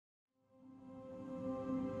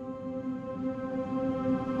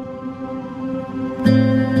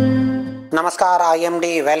Namaskar,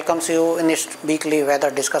 IMD welcomes you in its weekly weather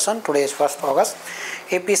discussion. Today is 1st August.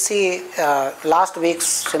 If we see last week's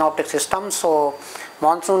synoptic system, so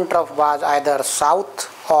monsoon trough was either south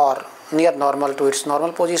or near normal to its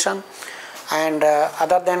normal position, and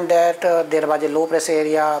other than that there was a low pressure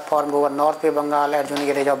area formed over North Bay Bengal adjoining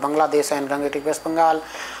areas of Bangladesh and Gangetic West Bengal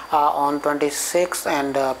on 26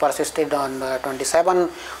 and persisted on 27.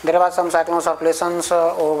 There was some cyclone circulations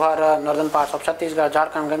over northern parts of Chhattisgarh,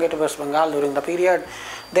 Jharkhand, Gangetic West Bengal during the period.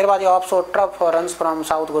 There was a offshore trough runs from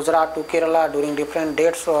South Gujarat to Kerala during different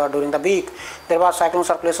dates during the week. There was cyclone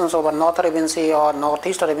circulations over North Arabian Sea or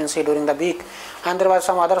Northeast Arabian Sea during the week, and there was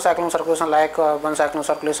some other cyclone circulation like one cyclone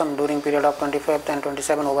circulation during period of 25th and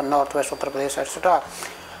 27 over Northwest Uttar Pradesh, etc.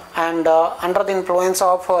 And under the influence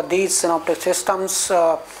of these synoptic systems,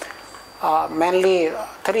 mainly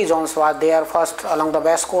three zones were there. First along the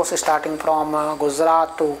west coast starting from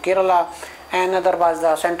Gujarat to Kerala, and another was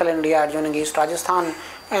the central India adjoining East Rajasthan,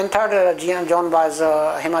 and third zone was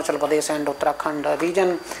Himachal Pradesh and Uttarakhand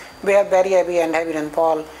region. We have very heavy and heavy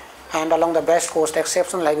rainfall, and along the west coast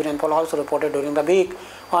exceptional heavy rainfall also reported during the week.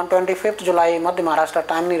 On 25th July, Madhya Maharashtra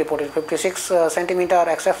timely reported 56 cm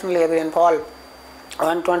exceptionally heavy rainfall.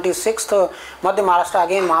 On 26th, Madhya Maharashtra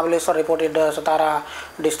again Mahabaleshwar reported, Satara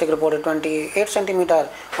district reported 28 cm.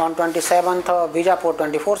 On 27th, Bijapur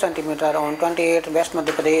 24 cm. On 28th, West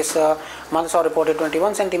Madhya Pradesh, Mandsaur reported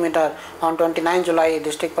 21 cm. On 29th July,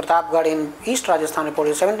 district Pratapgarh in East Rajasthan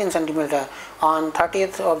reported 17 cm. On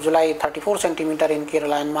 30th of July, 34 cm in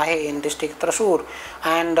Kerala and Mahe in district Thrissur.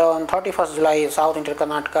 And on 31st July, South Inter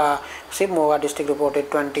Karnataka, Shimoga district reported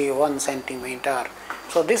 21 cm.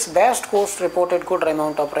 So this west coast reported good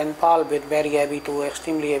amount of rainfall with very heavy to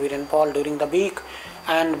extremely heavy rainfall during the week,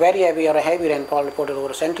 and very heavy or heavy rainfall reported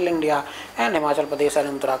over central India and Himachal Pradesh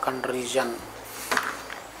and Uttarakhand region.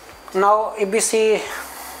 Now if we see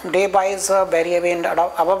day wise very heavy and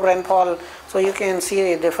above rainfall, so you can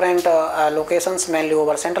see different locations mainly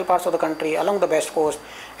over central parts of the country along the west coast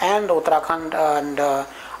and Uttarakhand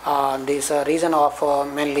and this region of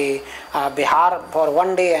mainly Bihar for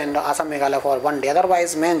one day and Assam Meghalaya for one day.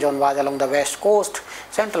 Otherwise main zone was along the west coast,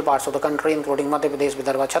 central parts of the country including Madhya Pradesh,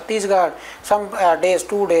 Vidarbha, Chhattisgarh. Some days,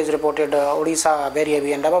 2 days reported Odisha very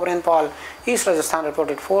heavy and above rainfall. East Rajasthan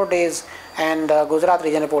reported 4 days, and Gujarat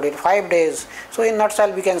region reported 5 days. So in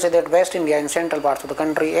nutshell we can say that West India and central parts of the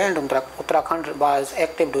country and Uttarakhand was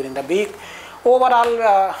active during the week.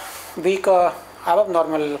 Overall week above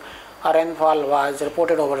normal rainfall was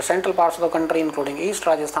reported over central parts of the country including East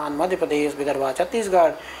Rajasthan, Madhya Pradesh, Vidarbha,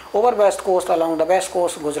 Chhattisgarh, over west coast along the west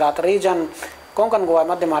coast Gujarat region, Konkan Goa,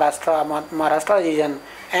 Madhya Maharashtra region,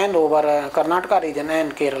 and over Karnataka region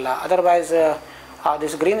and Kerala. Otherwise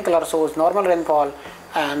this green color shows normal rainfall,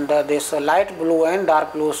 and this light blue and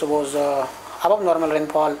dark blue shows above normal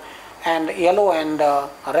rainfall, and yellow and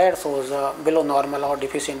red shows below normal or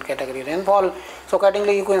deficient category rainfall. So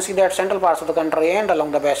accordingly you can see that central parts of the country and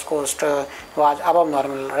along the west coast was above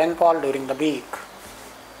normal rainfall during the week.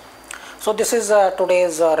 So this is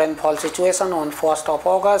today's rainfall situation on 1st of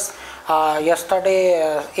August.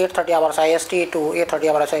 Yesterday 8:30 hours IST to 8:30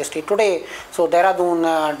 hours IST today. So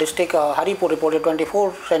Dehradun district Haripur reported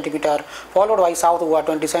 24 cm, followed by South Goa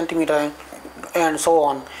 20 cm, and so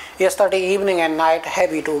on. Yesterday evening and night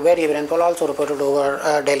heavy to very heavy rainfall also reported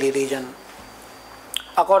over Delhi region.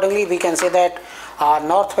 Accordingly we can say that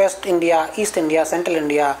northwest India, East India, central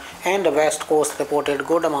India and the west coast reported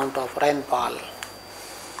good amount of rainfall.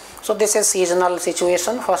 So this is seasonal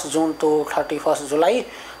situation 1st June to 31st July.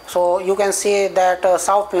 So you can see that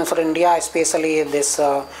South Peninsular India, especially this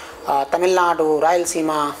Tamil Nadu,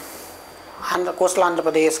 Rayalaseema, and coastal Andhra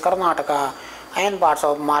Pradesh, Karnataka and parts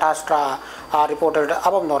of Maharashtra reported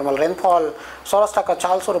above normal rainfall. Saurashtra Kutch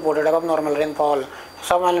also reported above normal rainfall.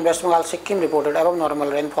 Somewhere in West Bengal, Sikkim reported above normal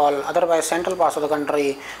rainfall. Otherwise central parts of the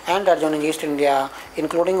country and adjoining East India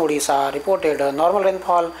including Odisha reported normal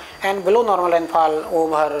rainfall, and below normal rainfall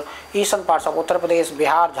over eastern parts of Uttar Pradesh,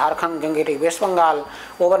 Bihar, Jharkhand, Gangetic West Bengal,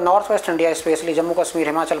 over northwest India especially Jammu Kashmir,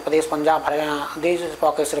 Himachal Pradesh, Punjab, Haryana. These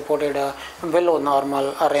pockets reported below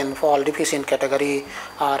normal rainfall, deficient category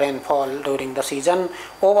rainfall during the season.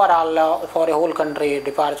 Overall for a whole country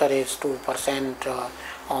departure is 2%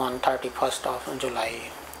 on 31st of July.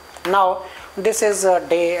 Now this is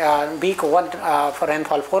week 1 for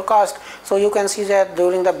rainfall forecast. So you can see that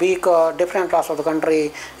during the week different parts of the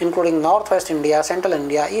country including northwest India, central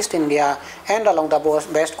India, east India and along the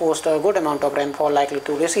west coast a good amount of rainfall likely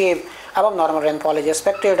to receive. Above normal rainfall is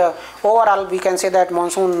expected. Overall we can say that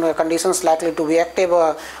monsoon conditions likely to be active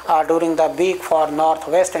during the week for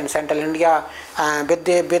northwest and central India,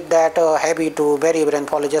 with that heavy to very heavy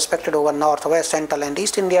rainfall is expected over northwest, central and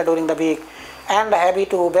east India during the week, and heavy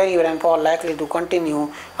to very heavy rainfall likely to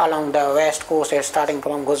continue along the west coast starting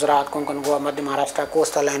from Gujarat, Konkan, Goa, Madhya Maharashtra,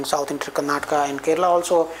 coastal and south into Karnataka and Kerala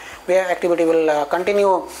also, where activity will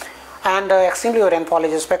continue. And extremely rainfall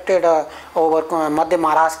is expected over Madhya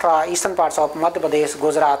Maharashtra, eastern parts of Madhya Pradesh,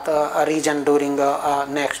 Gujarat region during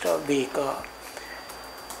next week.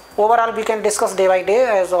 Overall we can discuss day by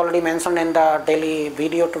day as already mentioned in the daily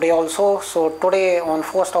video today also. So today on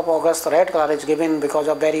 1st of August red color is given because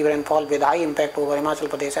of very rainfall with high impact over Himachal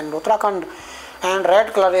Pradesh and Uttarakhand, and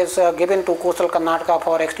red color is given to coastal Karnataka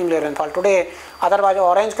for extremely rainfall today. Otherwise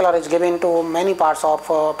orange color is given to many parts of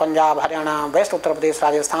Punjab, Haryana, West Uttar Pradesh,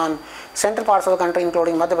 Rajasthan, central parts of the country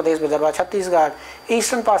including Madhya Pradesh, Vidarbha, Chhattisgarh,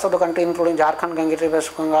 eastern parts of the country including Jharkhand, Gangotri,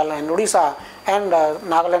 West Bengal and Odisha, and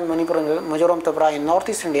Nagaland, Manipur, Mizoram, Tripura in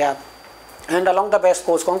northeast India, and along the west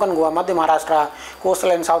coast Konkan, Goa, Madhya Maharashtra, coastal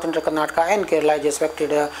and south into Karnataka and Kerala is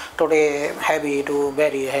expected today heavy to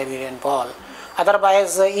very heavy rainfall.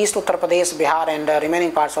 Otherwise east Uttar Pradesh, Bihar and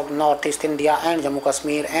remaining parts of northeast India and Jammu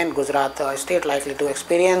Kashmir and Gujarat state likely to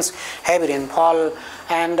experience heavy rainfall,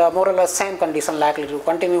 and more or less same condition likely to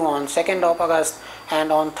continue on 2nd of August,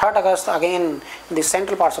 and on 3rd August again the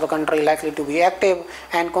central parts of the country likely to be active,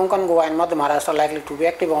 and Konkan, Goa and Madhya Maharashtra likely to be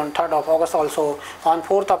active on 3rd of August also. On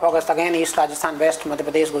 4th of August again east Rajasthan, West Madhya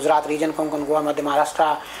Pradesh, Gujarat region, Konkan, Goa, Madhya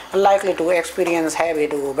Maharashtra likely to experience heavy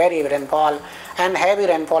to very heavy rainfall, and heavy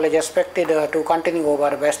rainfall is expected to continue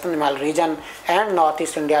over western Himal region and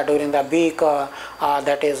northeast India during the week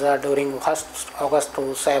that is during 1st August to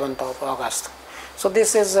 7th of August. So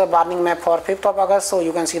this is a warning map for 5th of August. So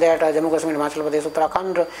you can see that Jammu Kashmir, Himachal Pradesh,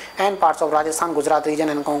 Uttarakhand and parts of Rajasthan, Gujarat region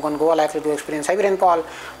and Konkan, Goa likely to experience heavy rainfall.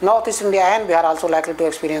 Northeast India and Bihar also likely to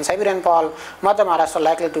experience heavy rainfall. Madhya Maharashtra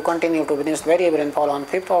likely to continue to witness very heavy rainfall on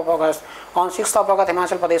 5th of August. On 6th of August,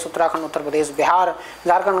 Himachal Pradesh, Uttarakhand, Uttar Pradesh, Bihar,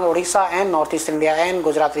 Jharkhand, Odisha and Northeast India and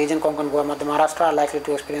Gujarat region, Konkan, Goa, Madhya Maharashtra likely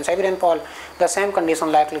to experience heavy rainfall. The same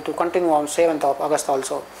condition likely to continue on 7th of August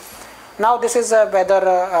also. Now this is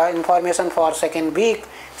weather information for second week.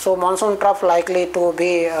 So monsoon trough likely to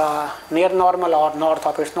be near normal or north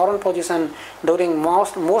of its normal position during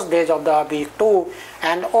most days of the week 2,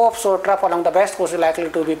 and offshore trough along the west coast is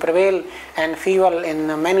likely to be prevail and feeble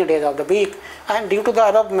in many days of the week. And due to the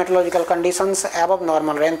above meteorological conditions, above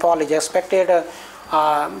normal rainfall is expected.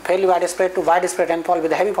 Fairly widespread to widespread rainfall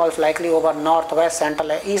with heavy falls likely over northwest,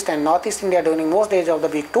 central, east and northeast India during most days of the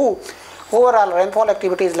week 2. Overall rainfall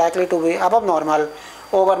activity is likely to be above normal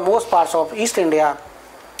over most parts of east India,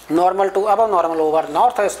 normal to above normal over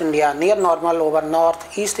northwest India, near normal over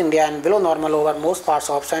northeast India and below normal over most parts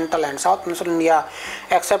of central and south central India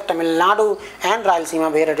except Tamil Nadu and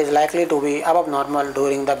Rayalaseema, where it is likely to be above normal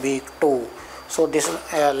during the week 2. So this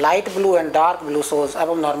light blue and dark blue shows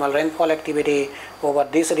above normal rainfall activity over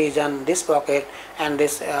this region, this pocket, and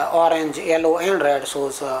this orange, yellow and red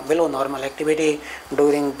shows below normal activity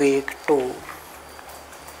during week 2.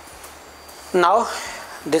 Now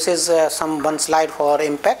this is one slide for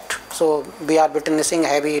impact. So we are witnessing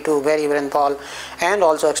heavy to very heavy rainfall and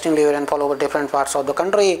also extremely heavy rainfall over different parts of the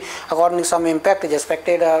country. Accordingly, some impact is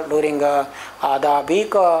expected during the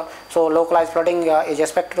week. So localized flooding is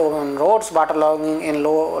expected on roads, waterlogging in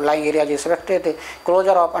low-lying areas is expected,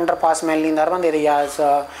 closure of underpass mainly in urban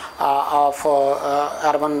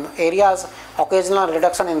areas occasional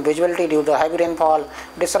reduction in visibility due to heavy rainfall,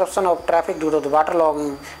 disruption of traffic due to the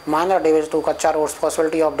waterlogging, minor damage to Kacha roads,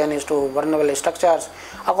 possibility of damage to vulnerable structures.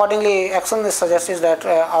 Accordingly, action is suggested that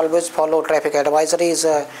always follow traffic advisories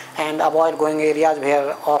and avoid going areas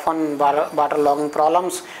where often waterlogging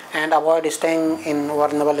problems, and avoid staying in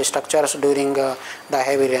vulnerable structures during the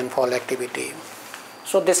heavy rainfall activity.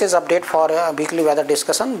 So this is update for weekly weather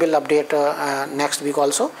discussion. We'll update next week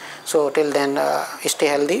also. So till then, stay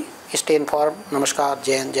healthy, stay informed. Namaskar,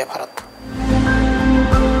 Jai Hind, Jai Bharat.